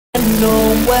no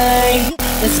way.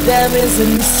 There's diamonds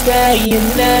in the sky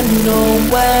and I know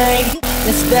why.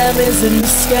 There's diamonds in the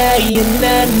sky and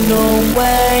I know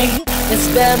why. There's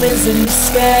diamonds in the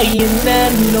sky and I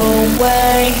know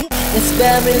why. There's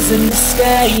diamonds in the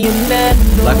sky and I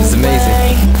know why. Life is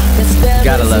amazing.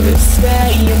 Gotta love it.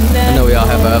 I know we all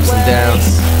have our ups and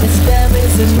downs.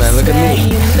 Man, look at me.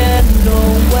 Look at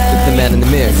the man in the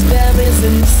mirror.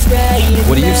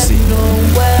 What do you see?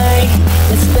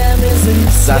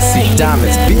 I see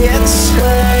diamonds, bitch.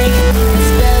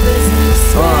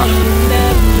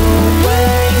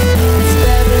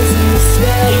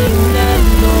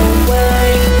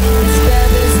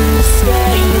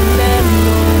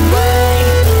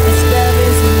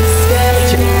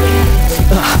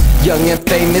 Young and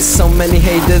famous, so many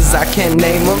haters, I can't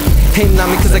name them. Hating on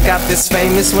me cause I got this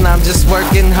famous when I'm just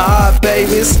working hard,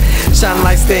 babies. Shining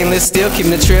like stainless steel,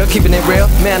 keeping it real, keeping it real.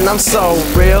 Man, I'm so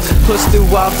real. Push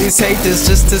through all these haters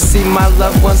just to see my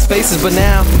loved ones' faces. But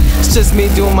now, it's just me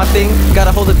doing my thing.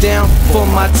 Gotta hold it down for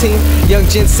my team. Young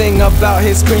Jinsing about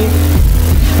his cream.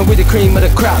 And we the cream of the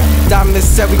crop. Diamond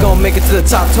said we gon' make it to the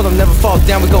top. Told him never fall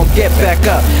down, we gon' get back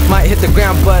up. Might hit the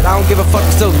ground, but I don't give a fuck.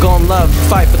 I'm still gon' love to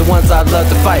fight for the ones I love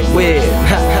to fight with.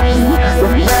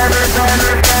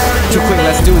 Too quick,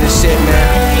 let's do this shit, man.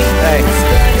 Hey,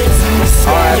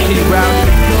 R.I.P.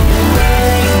 Rowdy.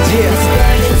 Yeah,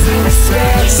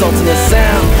 Sultan of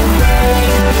Sound.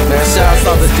 Man, shout out to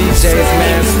all the DJs,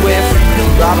 man. Swift,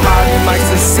 Rob Hardy, Mike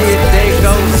Sincere, there you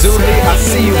go. Zuli, I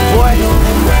see you, boy.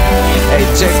 Hey,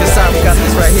 Jake, this time we got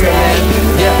this right here, man.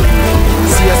 Yeah,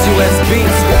 CSUSB,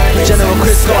 General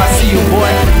Crisco, I see you,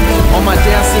 boy. On my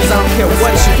dances, I don't care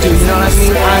what you do, you know what I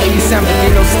mean? I.E. San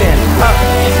Bernardino, stand up.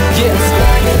 Yeah.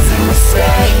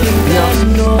 You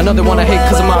know, I know they wanna hate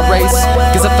cause of my race,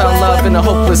 cause I found love in a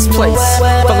hopeless place.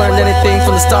 If I learned anything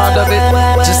from the start of it,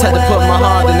 just had to put my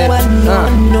heart in it.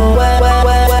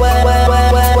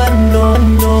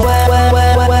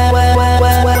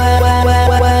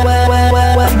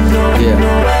 Yeah,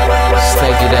 just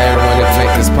thank you to everyone who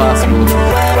make this possible.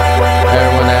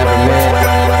 Everyone I ever met.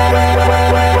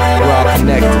 We're all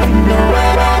connected.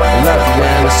 I love you,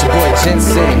 man. It's your boy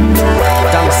Jinsing.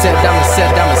 Diamond said, diamond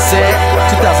said, diamond said.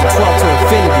 2012 to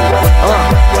infinity.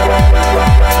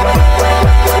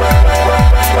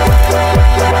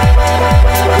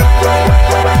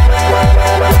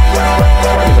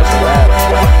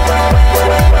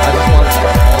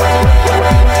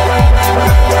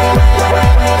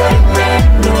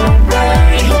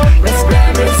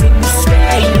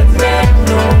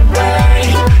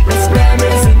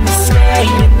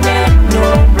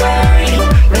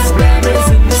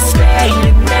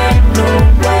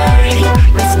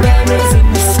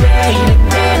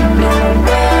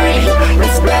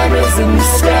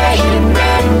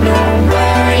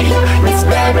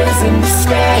 In the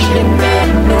sky and